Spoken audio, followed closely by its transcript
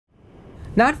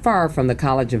Not far from the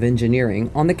College of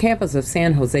Engineering, on the campus of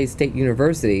San Jose State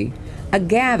University, a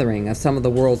gathering of some of the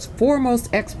world's foremost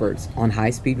experts on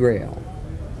high-speed rail.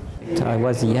 I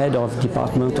was the head of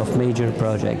Department of Major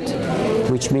Project,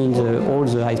 which means all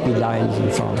the high-speed lines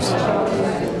in France.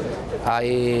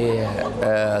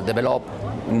 I developed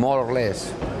more or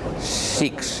less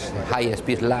 6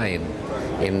 high-speed lines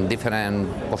in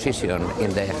different positions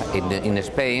in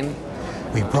Spain.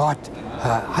 We brought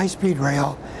high-speed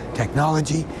rail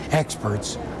technology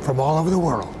experts from all over the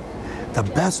world. The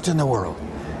best in the world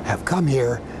have come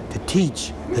here to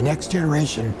teach the next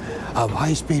generation of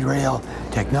high-speed rail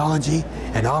technology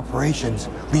and operations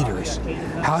leaders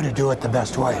how to do it the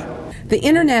best way. The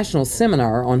International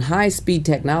Seminar on High-Speed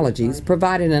Technologies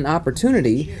provided an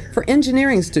opportunity for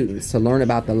engineering students to learn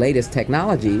about the latest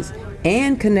technologies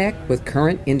and connect with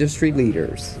current industry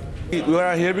leaders. We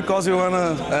are here because we want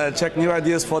to check new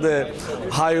ideas for the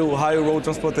high road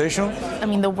transportation. I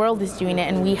mean, the world is doing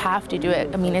it and we have to do it.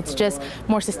 I mean, it's just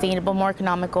more sustainable, more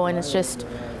economical, and it's just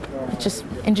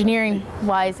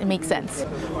engineering-wise, it makes sense.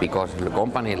 Because the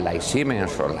company like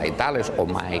Siemens or like Thales or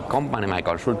my company, my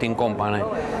consulting company,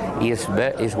 is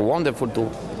wonderful to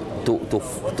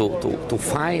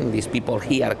find these people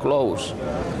here close,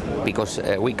 because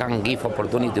we can give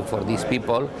opportunity for these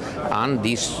people, and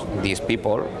these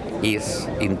people is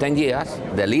in 10 years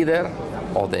the leader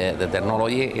of the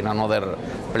technology in another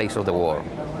place of the world.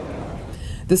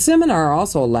 The seminar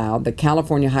also allowed the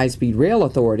California High-Speed Rail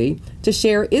Authority to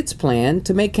share its plan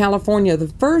to make California the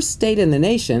first state in the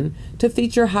nation to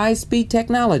feature high-speed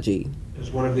technology. As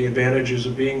one of the advantages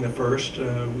of being the first,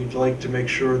 we'd like to make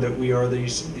sure that we are the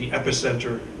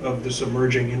epicenter of this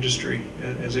emerging industry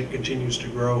as it continues to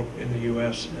grow in the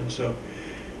U.S. And so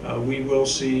we will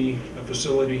see a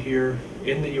facility here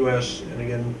in the U.S. and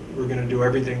again, we're going to do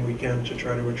everything we can to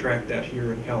try to attract that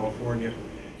here in California.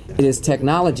 It is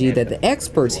technology that the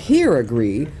experts here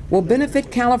agree will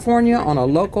benefit California on a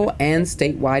local and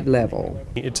statewide level.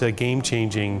 It's a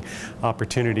game-changing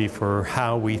opportunity for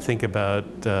how we think about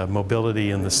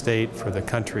mobility in the state, for the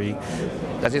country.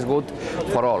 That is good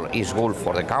for all. It's good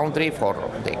for the country, for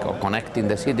connecting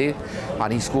the city,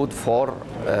 and it's good for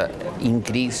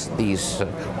increase these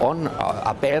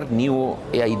appear new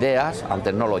ideas and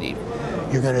technology.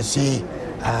 You're going to see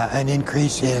an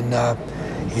increase in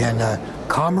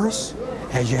commerce,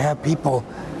 as you have people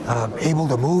able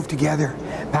to move together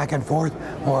back and forth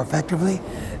more effectively.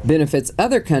 Benefits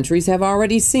other countries have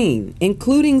already seen,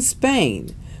 including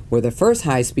Spain, where the first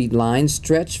high-speed line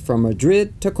stretched from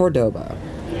Madrid to Cordoba.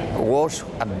 Was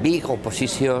a big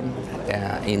opposition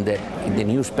in the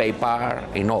newspaper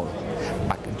and all.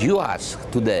 But you ask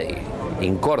today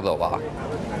in Cordoba,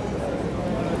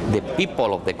 the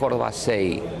people of the Cordoba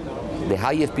say the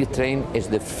high-speed train is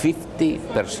the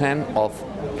 50% of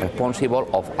responsible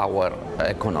of our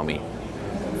economy.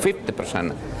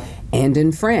 50%. And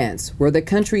in France, where the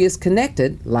country is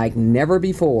connected like never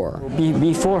before.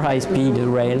 Before high-speed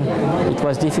rail, it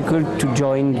was difficult to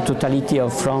join the totality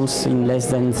of France in less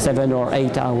than 7 or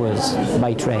 8 hours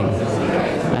by train.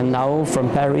 And now from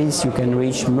Paris you can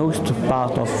reach most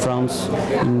part of France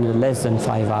in less than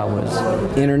 5 hours.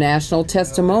 International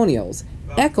testimonials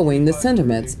echoing the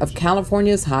sentiments of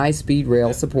California's high-speed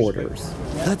rail supporters.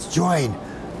 Let's join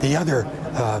the other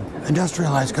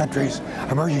industrialized countries,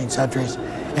 emerging countries,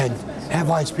 and have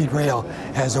high-speed rail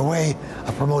as a way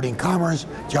of promoting commerce,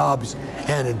 jobs,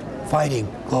 and in fighting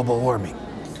global warming.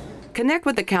 Connect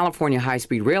with the California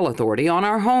High-Speed Rail Authority on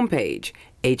our homepage,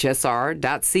 hsr.ca.gov.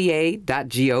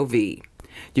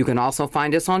 You can also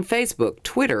find us on Facebook,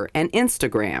 Twitter, and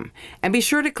Instagram. And be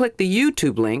sure to click the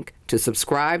YouTube link to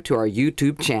subscribe to our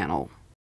YouTube channel.